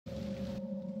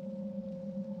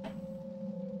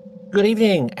Good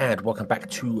evening, and welcome back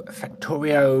to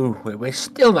Factorio, where we're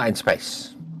still not in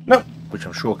space. No. Which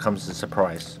I'm sure comes as a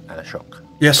surprise and a shock.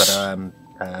 Yes.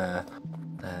 But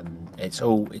it's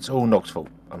all Nog's fault.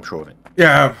 I'm sure of it.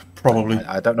 Yeah, probably.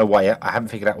 I don't know why yet. I haven't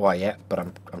figured out why yet, but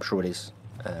I'm sure it is.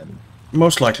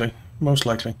 Most likely. Most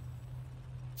likely.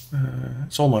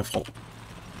 It's all my fault.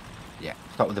 Yeah.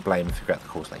 Start with the blame and figure out the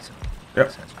cause later.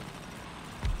 Yep.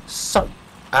 So,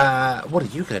 what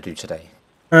are you going to do today?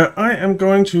 I am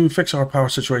going to fix our power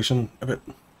situation a bit.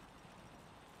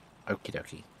 Okie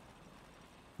dokie.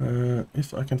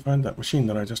 If I can find that machine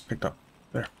that I just picked up.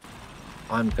 There.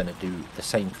 I'm going to do the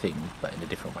same thing, but in a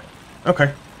different way.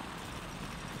 Okay.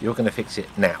 You're going to fix it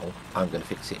now. I'm going to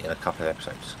fix it in a couple of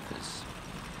episodes. Because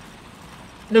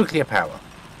nuclear power.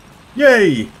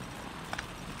 Yay!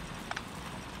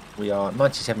 We are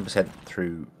 97%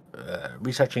 through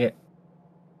researching it.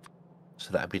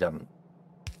 So that'll be done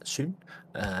soon.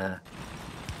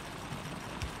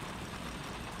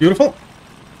 Beautiful.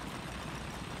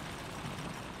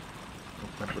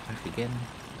 Grab it back again.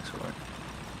 That's alright.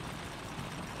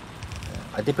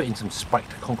 I did put in some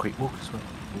spiked concrete walls as well.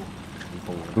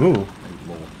 Ooh. Maybe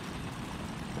more.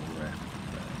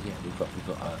 Yeah, we've got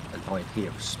a line here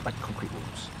of spiked concrete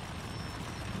walls,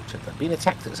 which have been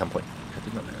attacked at some point. I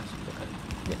did not realise.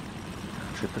 Yeah,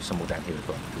 I should put some more down here as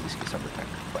well because this gets under attack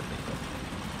quite a bit.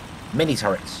 Many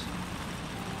turrets.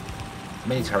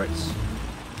 Many turrets.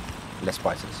 Less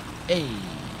biters. Hey!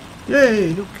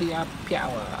 Yay! Nuclear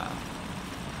power!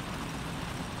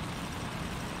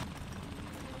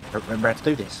 I don't remember how to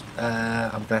do this.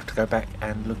 I'm going to have to go back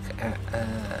and look at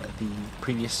the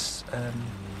previous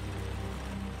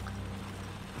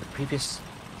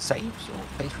saves or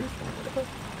playthroughs or whatever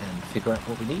and figure out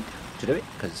what we need to do it,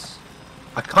 because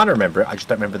I kind of remember it, I just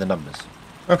don't remember the numbers.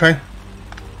 Okay.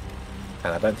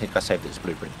 And I don't think I saved it as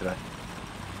blueprint, did I?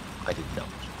 I did not.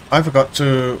 I forgot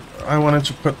to... I wanted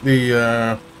to put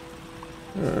the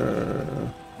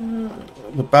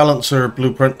balancer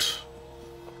blueprint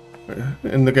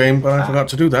in the game, but I forgot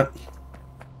to do that.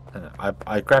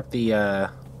 I grabbed the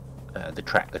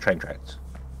train tracks.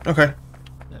 Okay.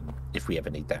 If we ever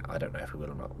need that, I don't know if we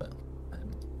will or not, but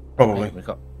probably. We've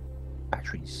got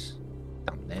batteries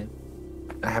down there.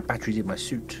 I have batteries in my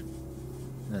suit,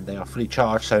 and they are fully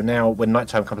charged. So now, when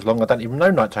nighttime comes along, I don't even know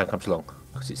nighttime comes along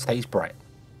because it stays bright.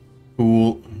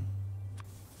 Cool.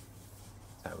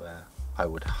 So I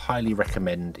would highly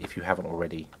recommend, if you haven't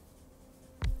already,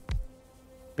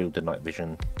 build the night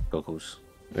vision goggles.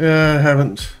 Yeah, I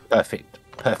haven't.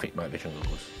 Perfect night vision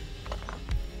goggles.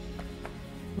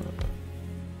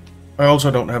 I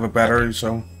also don't have a battery,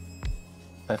 so...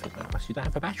 Perfect. You don't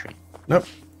have a battery? Nope.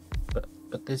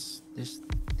 But there's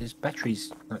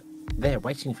batteries there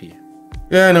waiting for you.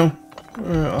 Yeah, I know.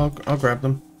 I'll grab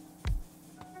them.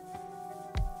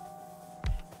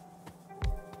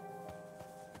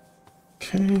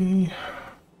 Okay.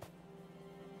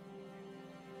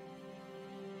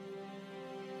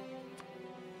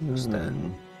 Just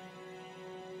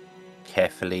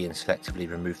carefully and selectively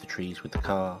remove the trees with the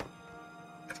car.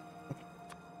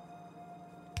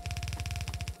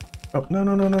 Oh, no.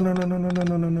 No?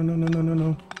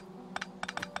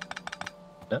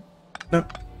 No.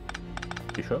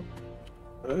 You sure?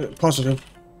 Positive.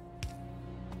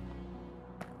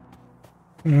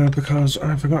 Because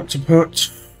I forgot to put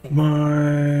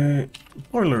my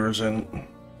boilers in.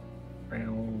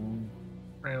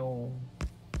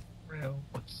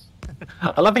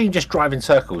 I love how you just drive in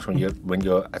circles when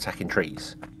you're attacking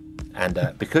trees,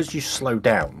 and because you slow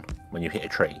down when you hit a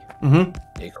tree,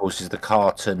 it causes the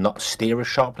car to not steer as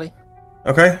sharply.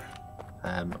 Okay.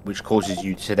 Which causes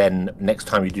you to then, next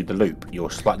time you do the loop, you're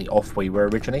slightly off where you were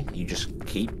originally. You just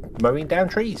keep mowing down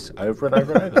trees over and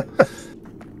over and over.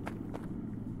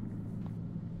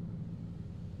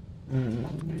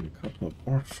 A couple of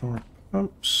offshore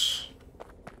pumps.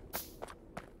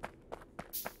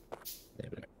 There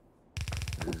we go.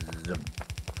 Zoom.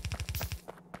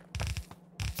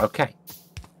 Okay.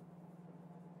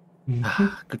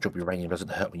 Good job uranium doesn't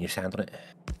hurt when you stand on it.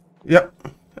 Yep.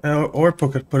 Or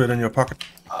put it in your pocket.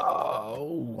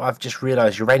 Oh, I've just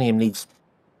realised uranium needs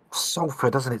sulphur,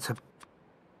 doesn't it?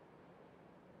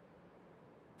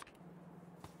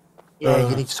 Yeah,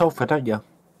 you need sulphur, don't you?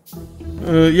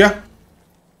 Yeah.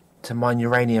 To mine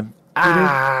uranium.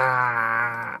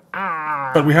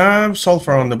 But we have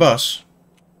sulfur on the bus.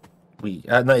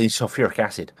 No, it's sulfuric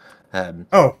acid.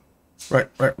 Oh, right.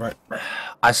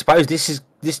 I suppose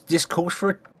this calls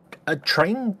for a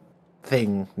train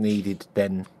thing needed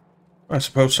then. I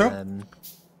suppose so.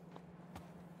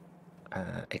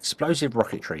 Explosive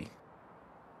rocketry.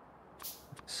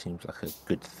 Seems like a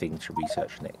good thing to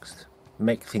research next.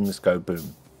 make things go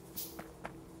boom.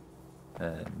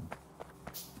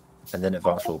 And then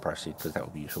advanced law proceed, because that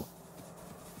would be useful.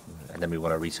 And then we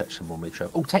want to research some more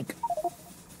mid-show. Oh, tank!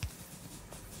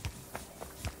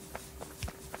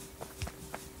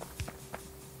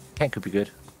 Tank could be good.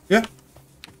 Yeah.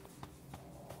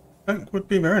 That would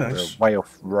be very nice. We're way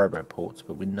off roboports,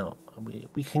 but we're not.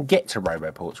 We can get to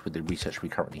roboports with the research we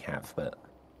currently have, but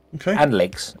Okay. and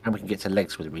legs, and we can get to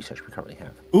legs with the research we currently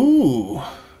have. Ooh,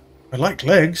 I like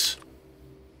legs.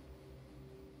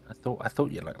 I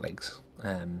thought you liked legs.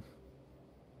 I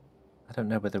don't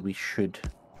know whether we should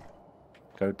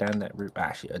go down that route.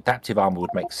 Actually, adaptive armor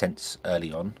would make sense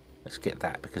early on. Let's get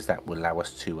that, because that will allow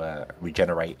us to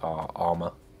regenerate our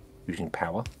armor using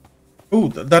power. Ooh,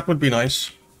 that would be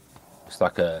nice. It's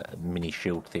like a mini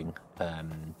shield thing.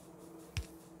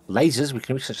 Lasers, we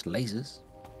can research lasers.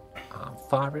 I'm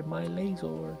firing my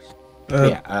lasers.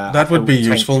 That would be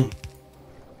useful.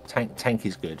 Tank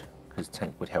is good, because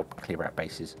tank would help clear out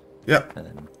bases. Yeah.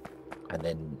 And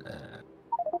then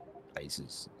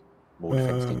lasers, more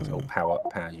defense things, or power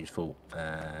useful.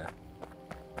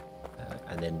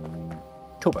 And then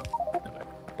turbo.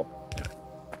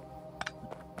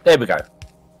 There we go.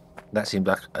 That seemed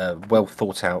like a well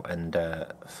thought out and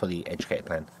fully educated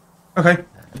plan. Okay.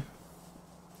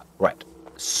 Right.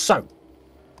 So.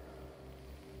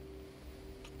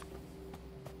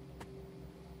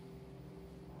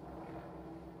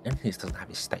 Anything that doesn't have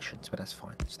is stations, but that's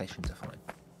fine. Stations are fine.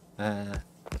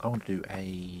 I want to do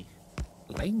a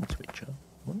lane switcher.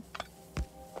 Oh,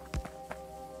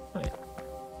 yeah.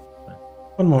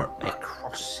 One more. A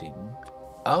crossing.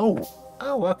 Oh,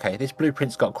 okay. This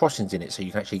blueprint's got crossings in it, so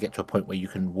you can actually get to a point where you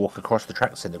can walk across the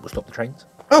tracks and it will stop the trains.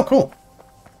 Oh, cool.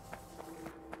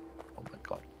 Oh my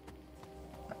god.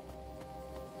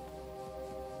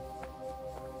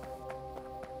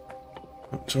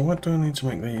 So what do I need to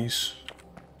make these?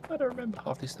 I don't remember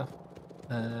half this stuff.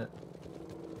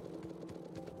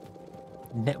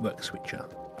 Network switcher.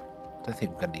 Don't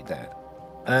think we're gonna need that.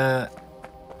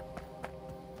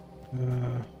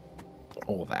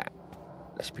 Or that.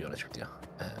 Let's be honest with you.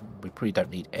 We probably don't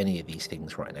need any of these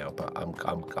things right now. But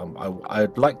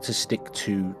I'd like to stick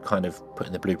to kind of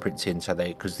putting the blueprints in, so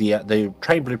because the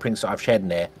train blueprints that I've shared in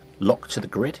there lock to the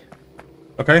grid.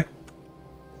 Okay.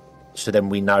 So then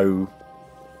we know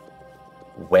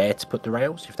where to put the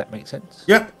rails, if that makes sense.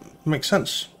 Yeah, makes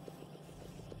sense.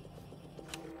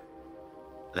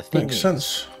 The thing Makes is,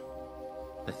 sense.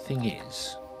 The thing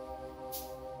is,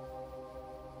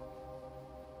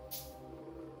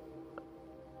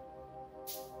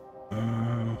 I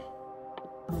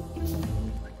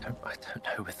don't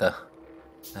know whether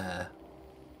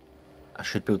I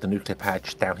should build the nuclear power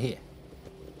just down here.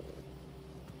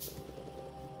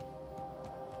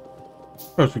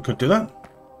 Suppose we could do that.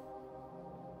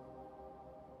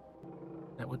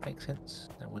 That would make sense.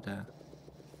 That would, and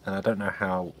I don't know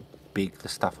how big the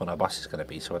stuff on our bus is going to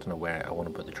be, so I don't know where I want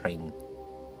to put the train.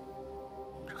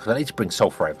 Because I need to bring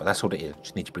sulfur over. That's all it is.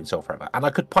 Just need to bring sulfur over, and I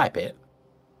could pipe it.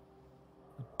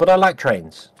 But I like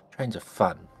trains. Trains are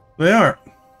fun. They are.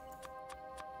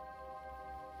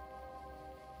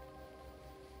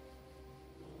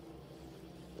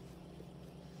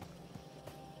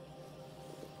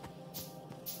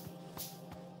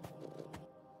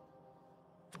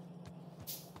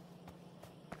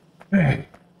 Hey,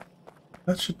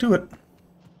 that should do it.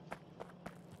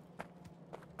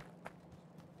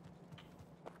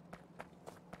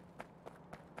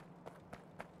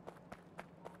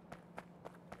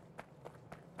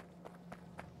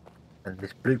 And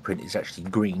this blueprint is actually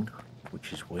green,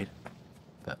 which is weird.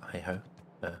 But hey ho.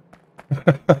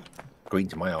 Green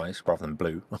to my eyes rather than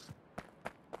blue.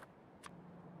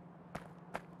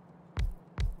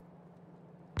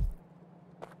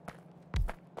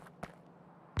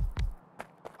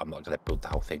 I'm not going to build the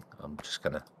whole thing. I'm just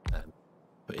going to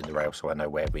put in the rail so I know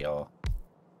where we are.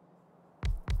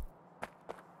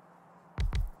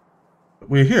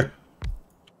 We're here.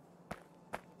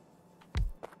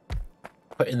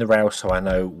 Put in the rail so I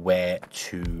know where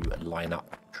to line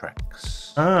up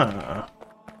tracks. Ah.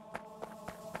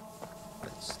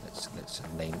 Let's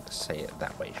say it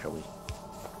that way, shall we?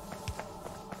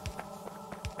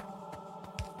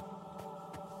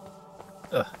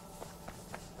 Ugh.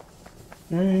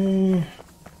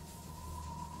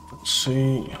 Let's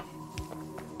see.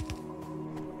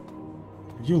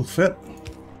 You'll fit.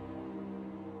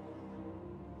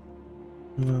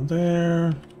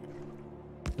 There.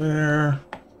 There.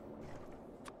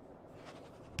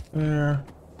 There.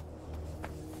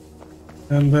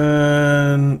 And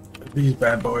then these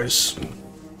bad boys.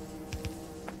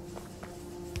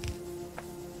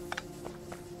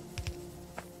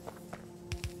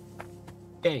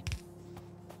 Yay.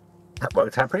 That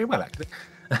worked out pretty well, actually.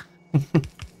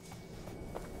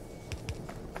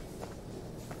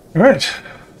 All right.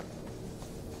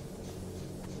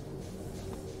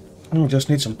 We just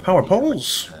need some power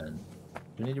poles. Do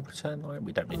we need a return line?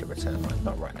 We don't need a return line,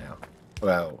 not right now.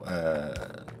 Well,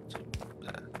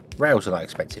 rails are not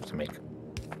expensive to make.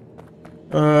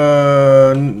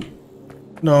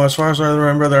 No, as far as I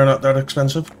remember, they're not that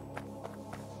expensive.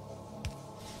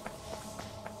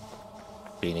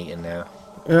 Being eaten now.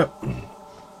 Yep.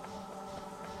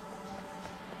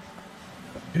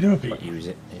 But use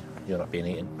it. Yeah, you're not being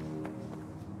eaten.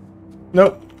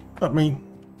 Nope, not me.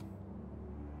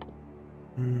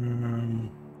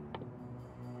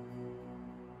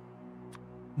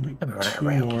 Two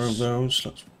more of those.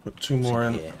 Let's put two more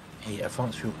in. Yeah,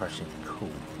 advanced fuel pricing. Cool.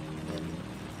 Then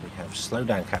we have slow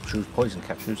down capsules, poison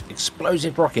capsules,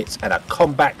 explosive rockets, and a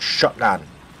combat shotgun.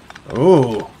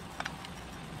 Oh.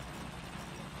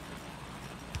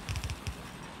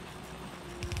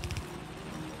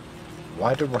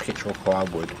 Why do rockets require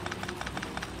wood?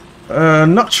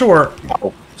 Not sure.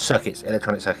 Oh, circuits,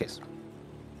 electronic circuits.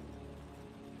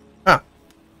 Ah.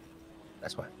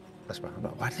 That's why. That's why. I'm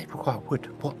like, why do they require wood?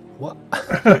 What?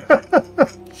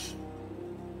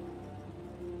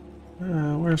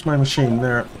 Where's my machine?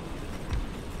 There.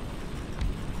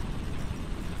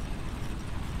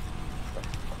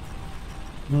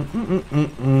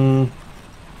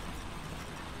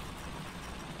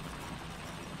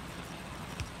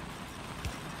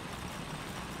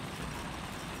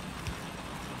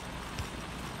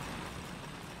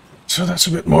 So that's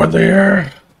a bit more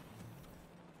there.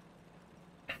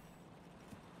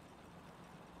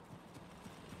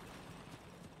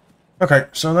 Okay,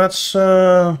 so that's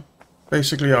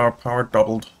basically our power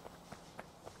doubled.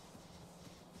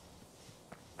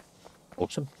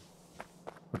 Awesome.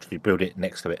 Or should we build it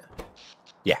next to it?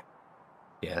 Yeah.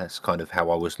 Yeah, that's kind of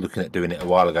how I was looking at doing it a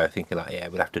while ago, thinking like, yeah,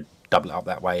 we'll have to double it up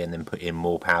that way and then put in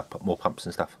more power, put more pumps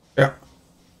and stuff. Yeah.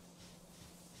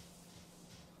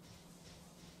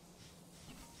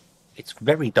 It's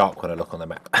very dark when I look on the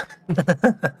map.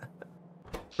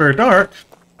 Very dark.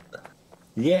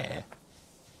 Yeah.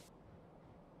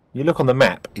 You look on the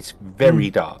map, it's very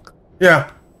dark.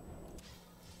 Yeah.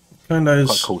 Kinda is.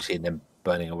 Quite cool seeing them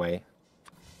burning away.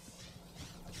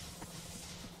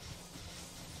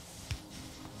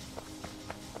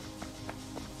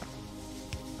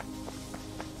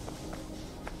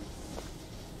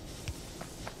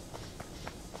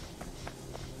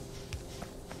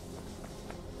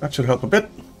 That should help a bit.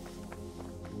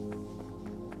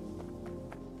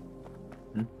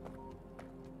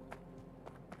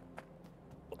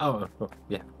 Oh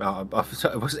yeah. Well,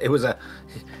 it was an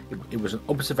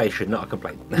observation, not a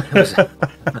complaint. Let's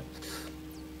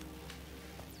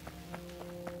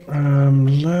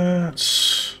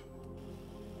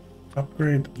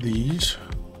upgrade these.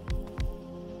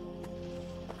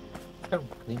 Stone.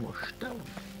 Need more stone.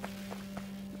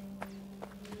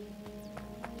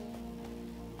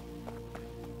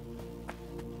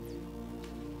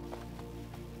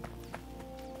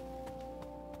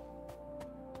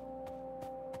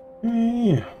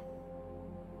 Yeah.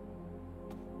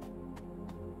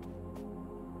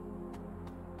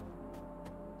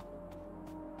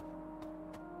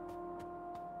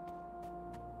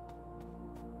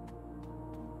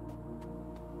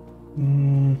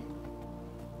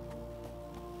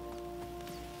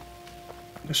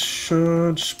 This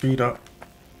should speed up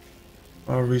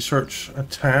our research a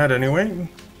tad anyway.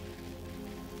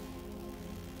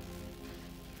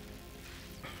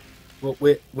 Well,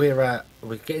 we're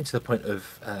getting to the point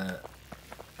of well,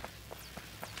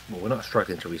 we're not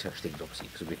struggling to research things obviously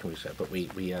because we can research, but we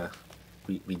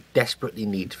desperately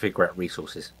need to figure out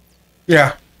resources.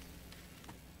 Yeah.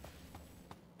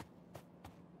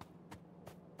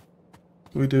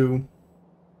 We do.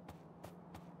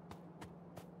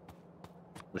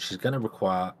 Which is going to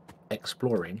require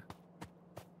exploring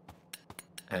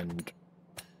and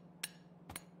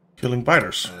Killing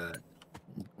biters.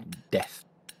 Death.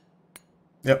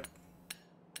 Yep.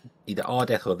 Either our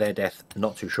death or their death,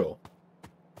 not too sure.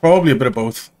 Probably a bit of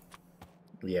both.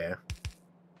 Yeah.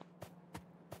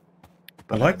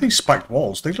 I like these spiked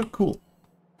walls. They look cool.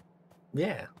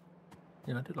 Yeah.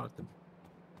 Yeah, I do like them.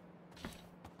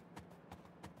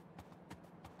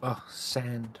 Oh,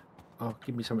 sand. Oh,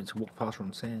 give me something to walk faster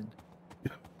on sand.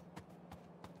 Yeah.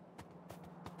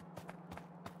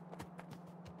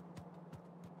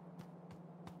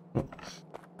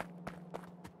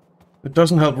 It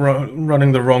doesn't help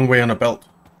running the wrong way on a belt.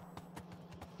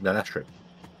 No, that's true.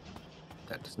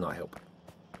 That does not help.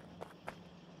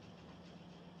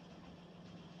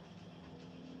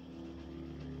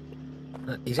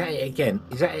 He's at it again.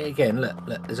 He's at it again. Look,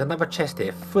 look. There's another chest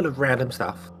here full of random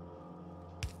stuff.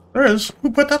 There is.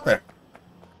 Who put that there?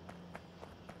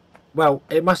 Well,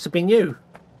 it must have been you.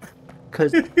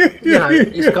 Because, you know,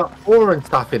 it's got ore and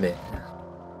stuff in it.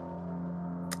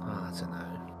 Oh, I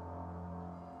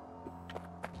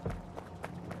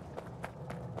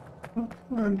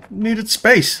don't know. I needed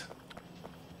space.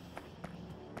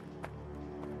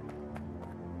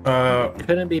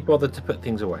 Couldn't be bothered to put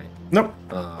things away. Nope.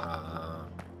 I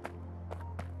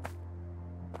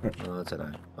don't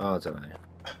know. I don't know.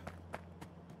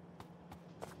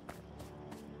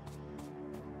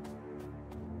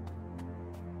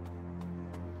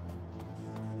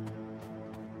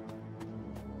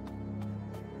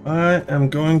 I am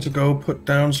going to go put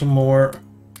down some more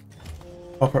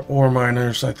copper ore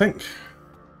miners, I think.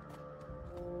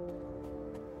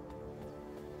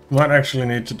 Might actually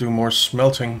need to do more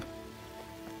smelting.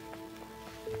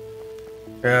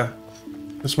 Yeah,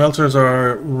 the smelters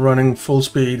are running full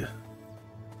speed.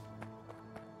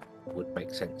 Would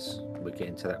make sense. We're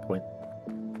getting to that point.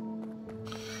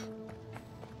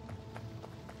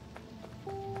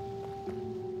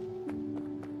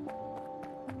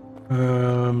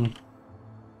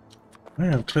 I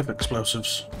have cliff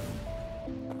explosives.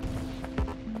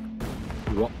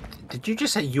 What? Did you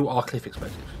just say you are cliff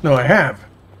explosives? No, I have.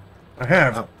 I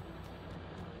have. Oh.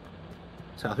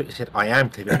 So I thought you said I am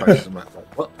cliff explosives. I'm like,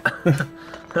 what?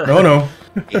 No, no.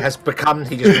 He has become.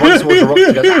 He just runs towards the rocks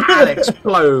and goes, "I'll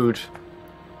explode."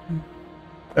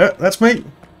 That's me.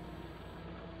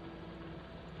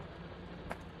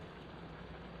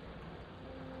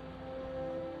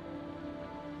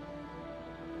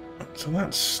 So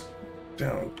that's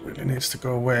down. Really needs to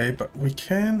go away, but we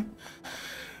can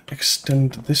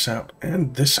extend this out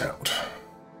and this out,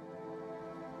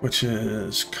 which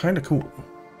is kind of cool.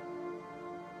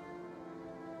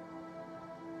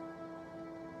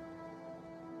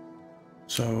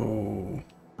 So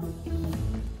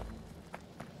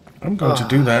I'm going to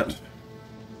do that.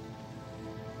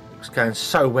 It's going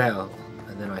so well,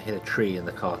 and then I hit a tree and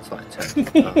the car started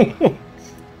turning.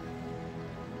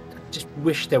 Just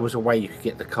wish there was a way you could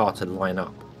get the car to line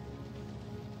up.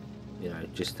 You know,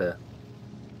 just to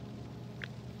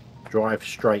drive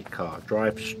straight, car,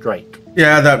 drive straight.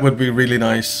 Yeah, that would be really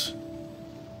nice.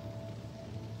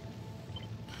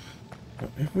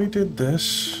 If we did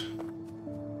this...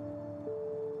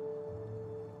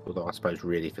 Although I suppose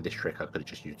really for this trick I could have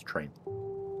just used a train.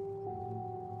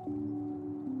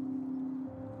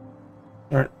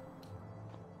 Alright.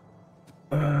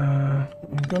 I'm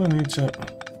gonna need to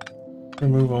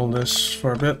remove all this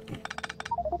for a bit.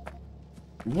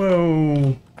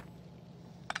 Whoa!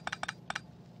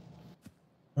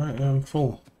 I am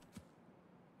full.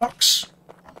 Box!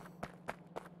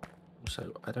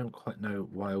 So I don't quite know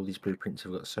why all these blueprints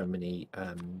have got so many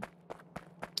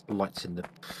lights in them.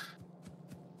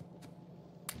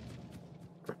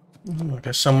 I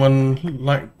guess someone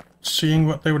liked seeing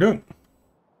what they were doing.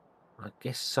 I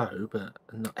guess so, but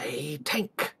not a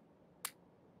tank.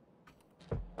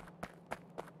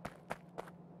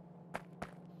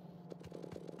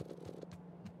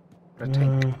 A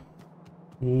tank.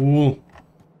 Ooh.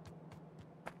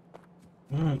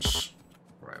 That's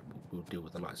Right, we'll deal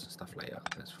with the lights and stuff later.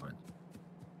 That's fine.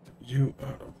 you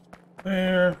out of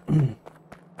there.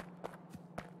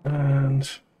 And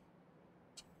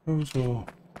suppose we'll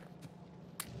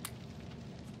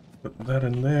put that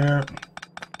in there.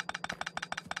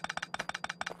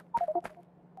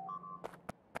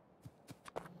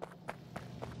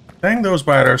 Dang those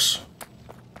biters.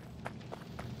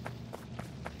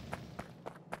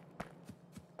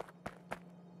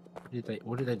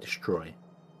 What did they destroy?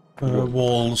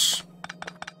 Walls.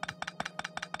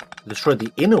 Destroy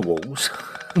the inner walls.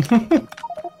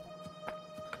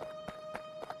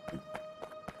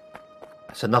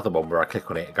 That's another one where I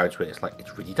click on it, it goes to it, it's like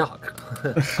it's really dark.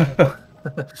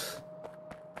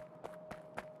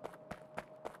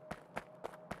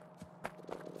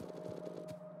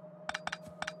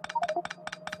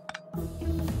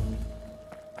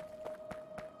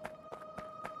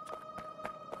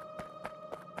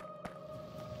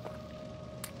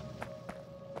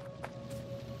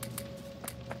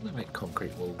 Let's make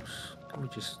concrete walls. Can we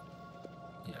just...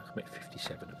 Yeah, I can make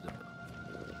 57 of them.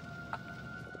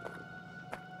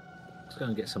 Let's go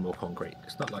and get some more concrete.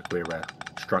 It's not like we're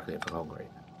struggling for concrete.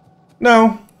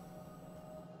 No.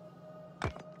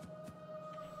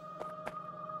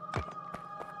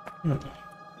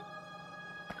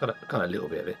 Got a little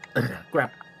bit of it.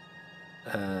 Grab.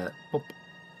 Up.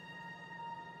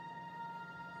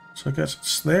 So I guess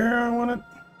it's there I want it.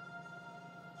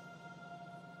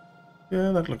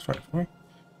 Yeah, that looks right for me.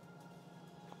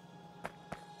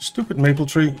 Stupid maple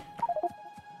tree.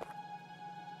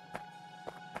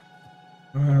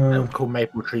 I don't call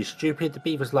maple trees stupid. The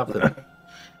beavers love them.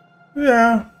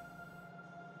 Yeah.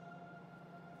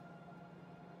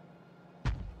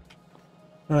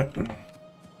 Right.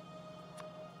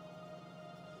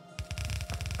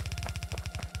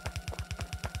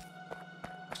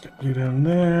 Let's get you down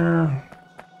there.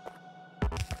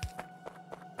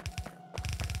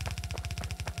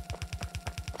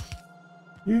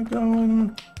 You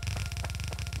going?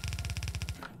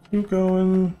 You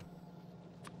going?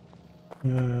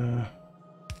 Get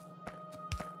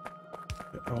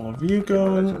all of you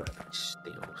going.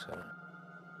 Steel, so.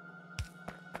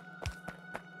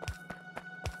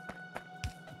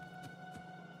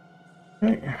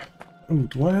 Okay. Ooh,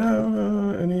 do I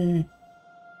have any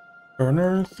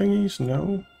burner thingies?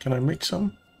 No. Can I make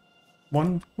some?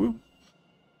 One. Woo.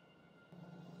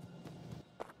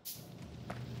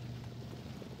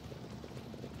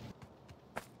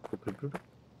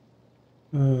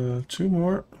 Two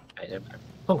more.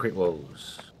 Concrete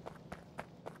walls.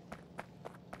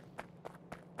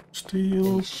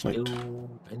 Steel plate.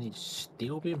 Any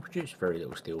steel being produced? Very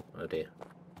little steel. Oh dear.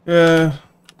 Yeah.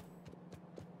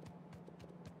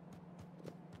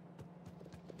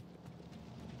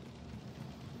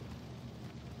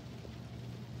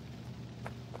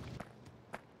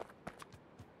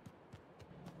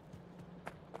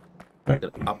 Right.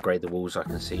 Upgrade the walls I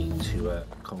can see to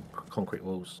concrete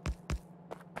walls.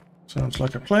 Sounds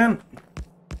like a plan.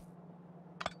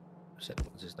 So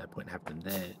there's no point in having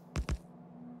them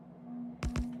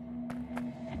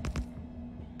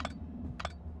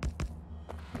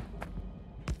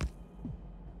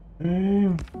there.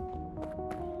 I'm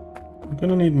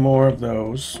gonna need more of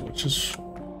those, which is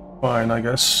fine, I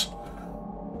guess.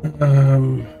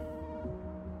 I'm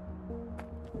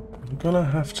gonna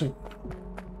have to.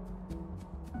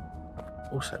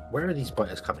 Also, where are these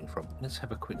biters coming from? Let's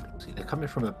have a quick look. See, they're coming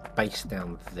from a base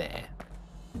down there.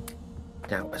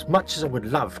 Now, as much as I would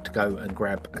love to go and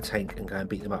grab a tank and go and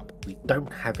beat them up, we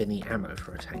don't have any ammo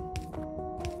for a tank.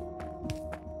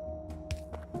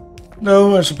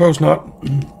 No, I suppose not.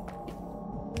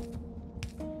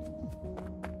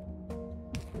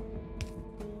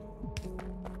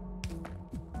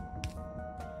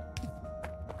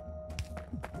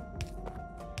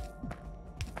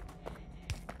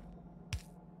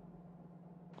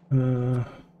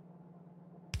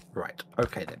 Right,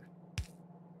 okay then.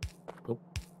 Oh.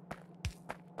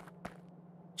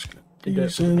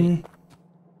 These in.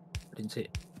 I didn't see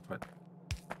it. Right.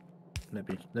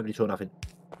 Nobody saw nothing.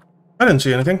 I didn't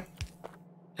see anything.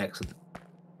 Excellent.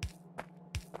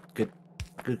 Good.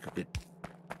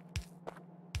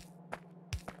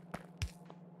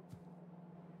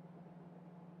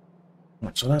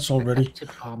 Right, so that's all ready.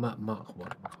 Active armor Mark 1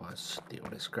 requires steel.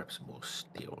 Let's grab some more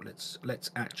steel. Let's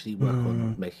actually work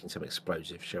on making some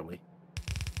explosives, shall we?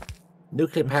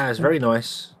 Nuclear power is very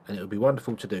nice, and it would be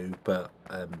wonderful to do, but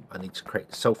I need to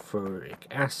create sulfuric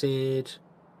acid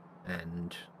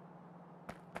and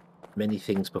many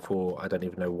things before. I don't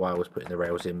even know why I was putting the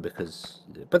rails in, because...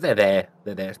 But they're there.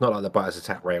 They're there. It's not like the biters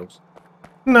attack rails.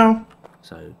 No.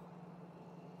 So...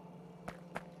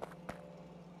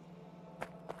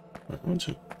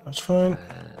 That's fine.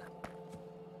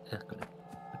 Yeah, got it.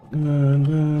 And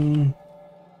then...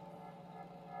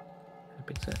 How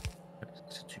big's that?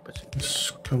 It's a 2x2.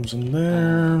 This comes in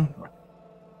there. Right.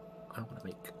 I want to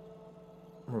make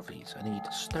more of these. I need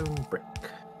stone brick.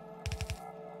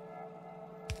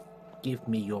 Give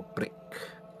me your brick.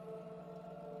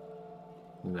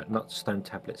 No, not stone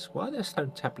tablets. Why are there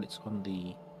stone tablets on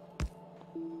the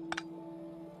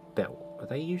belt? Are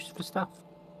they used for stuff?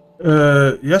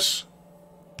 Yes.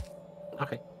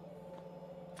 Okay.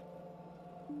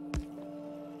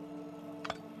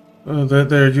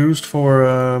 They're used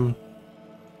for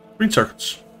green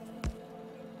circuits.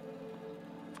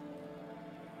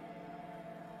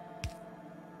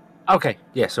 Okay.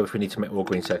 Yeah. So if we need to make more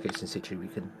green circuits in situ, we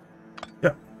can.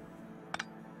 Yeah.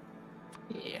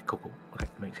 Yeah. Cool. Okay.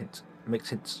 Makes sense. Makes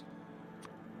sense.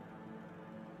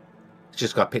 It's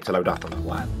just got picked a load up. I'm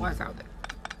like, why is that out there?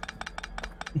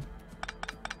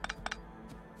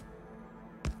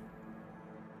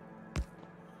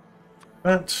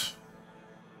 That.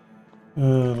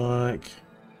 Like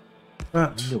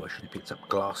that. I knew I should have picked up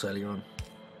glass earlier on.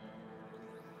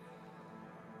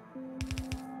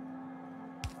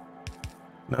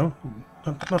 No,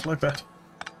 not like that.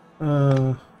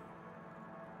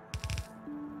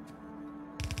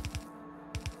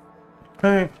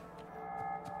 Okay.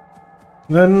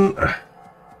 Then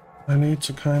I need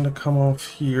to kind of come off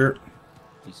here.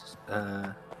 Jesus.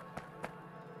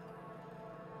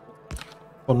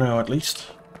 For now, at least.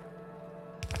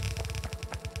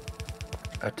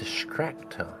 A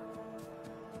distractor.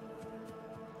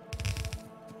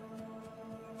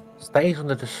 Stays on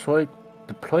the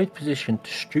deployed position to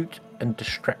shoot and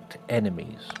distract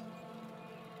enemies.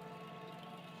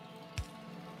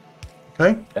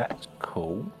 Okay. That's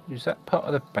cool. Is that part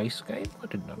of the base game? I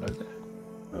did not know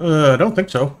that. I don't think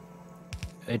so.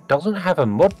 It doesn't have a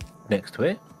mod next to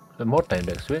it. A mod name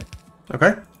next to it.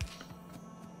 Okay.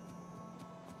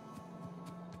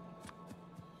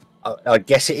 I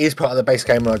guess it is part of the base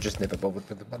game, and I just never bothered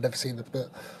with them. I've never seen it,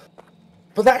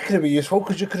 but that could have been useful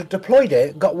because you could have deployed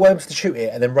it, got worms to shoot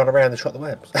it, and then run around and shot the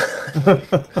worms.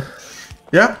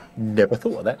 Yeah. Never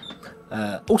thought of that.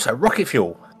 Also, rocket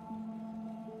fuel.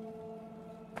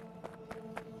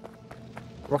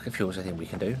 Rocket fuel is a thing we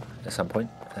can do at some point.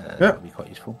 Yeah. That'd be quite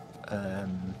useful. I'll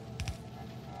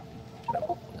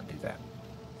do that.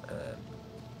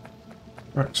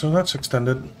 Right, so that's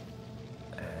extended.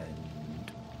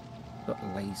 And got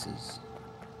lasers.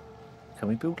 Can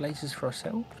we build lasers for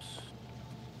ourselves?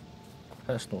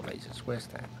 Personal lasers. Where's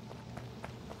that?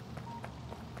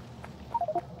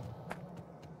 I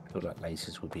feel like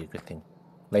lasers would be a good thing.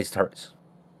 Laser turrets.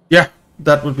 Yeah,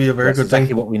 that would be a very good exactly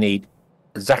thing. what we need.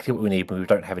 Exactly what we need when we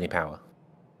don't have any power.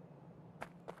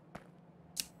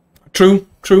 True,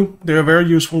 true. They are very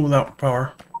useful without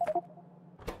power.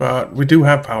 But we do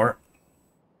have power.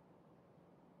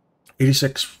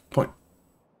 86.4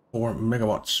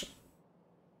 megawatts.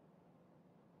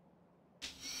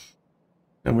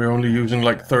 And we're only using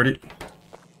like 30.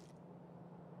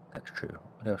 That's true.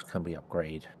 What else can we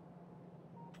upgrade?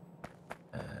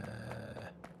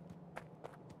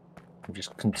 I'm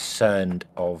just concerned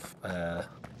of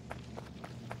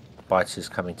biters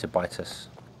coming to bite us.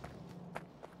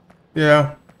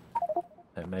 Yeah.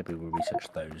 So maybe we'll research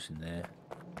those in there.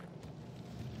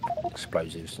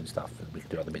 Explosives and stuff. We can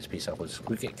do other bits and pieces.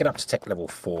 We get up to tech level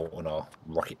 4 on our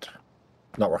rocket.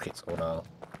 Not rockets, on our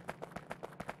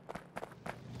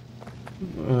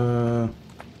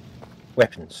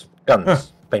weapons.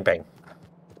 Guns. Bang bang.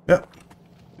 Yeah.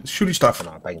 Shooty stuff. On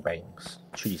our bang bangs.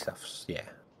 Shooty stuffs, yeah.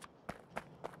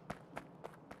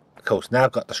 Of course, now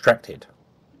I've got distracted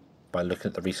by looking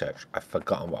at the research. I've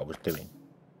forgotten what I was doing.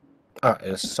 Ah,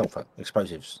 it's sulfur,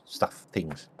 explosives, stuff,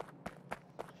 things.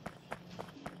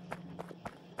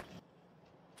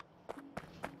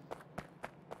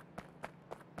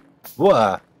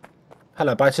 What?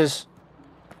 Hello, biters.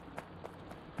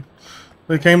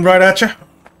 They came right at you.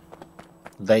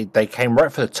 They came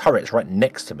right for the turrets right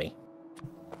next to me.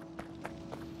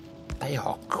 They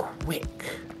are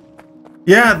quick.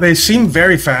 Yeah, they seem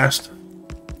very fast.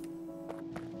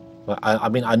 Well, I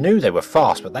mean, I knew they were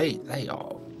fast, but they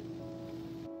are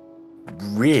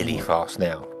really fast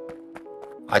now.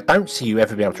 I don't see you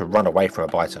ever be able to run away from a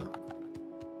biter.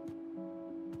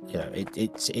 You know,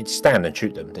 it's stand and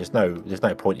shoot them. There's no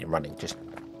point in running. Just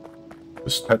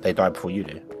hope they die before you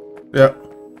do. Yeah.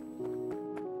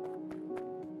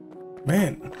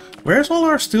 Man, where's all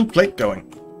our steel plate going?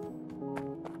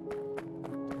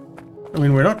 I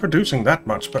mean, we're not producing that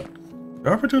much, but we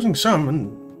are producing some,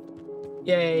 and...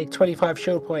 Yay, 25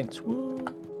 shield points. Woo.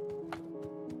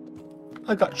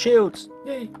 I got shields.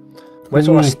 Yay. Where's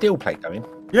all our steel plate going?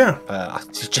 Yeah.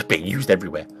 It's just being used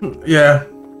everywhere. Yeah.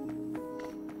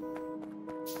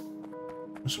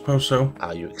 I suppose so.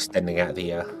 Are you extending out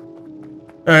the...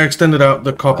 I extended out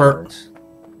the copper. Islands?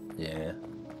 Yeah.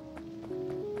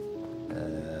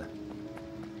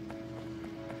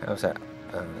 How's that?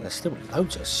 There's still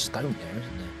loads of stone there,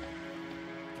 isn't there?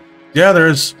 Yeah, there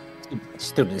is.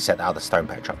 Still need to set the other stone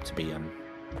patch up to be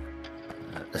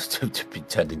to be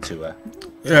turned into a.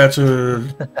 Yeah, it's a.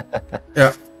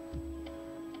 Yeah.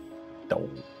 Oh.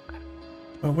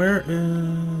 Where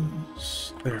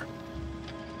is there?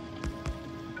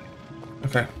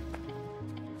 Okay.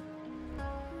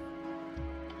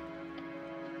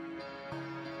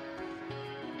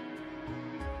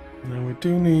 Now we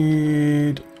do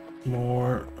need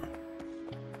more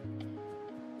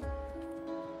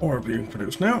ore being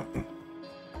produced now,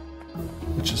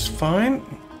 which is fine.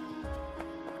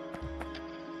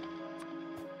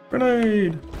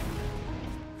 Grenade!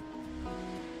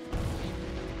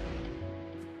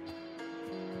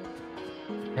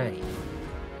 Okay.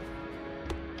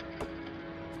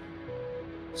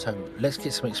 So let's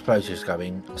get some explosives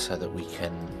going so that we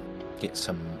can get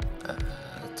some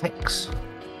tanks.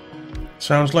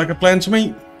 Sounds like a plan to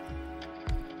me.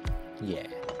 Yeah.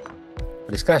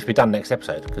 But it's going to have to be done next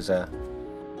episode because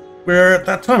we're at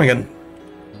that time again.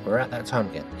 We're at that time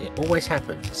again. It always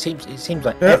happens. It seems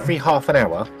like every half an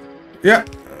hour. Yeah.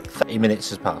 30 minutes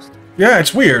has passed. Yeah,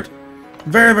 it's weird.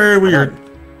 Very, very weird.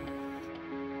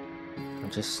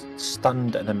 I'm just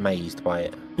stunned and amazed by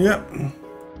it. Yeah.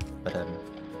 But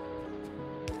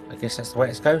I guess that's the way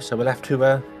it's goes. So we'll have to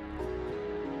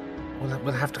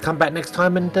we'll have to come back next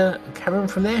time and carry on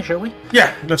from there, shall we?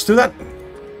 Yeah, let's do that.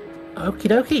 Okie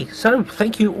dokie. So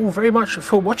thank you all very much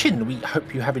for watching. We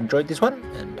hope you have enjoyed this one,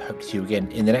 and hope to see you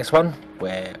again in the next one,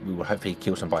 where we will hopefully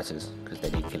kill some biters because they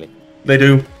need killing. They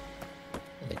do.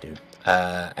 They do.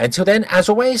 Until then, as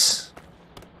always,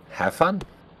 have fun.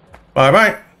 Bye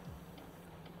bye.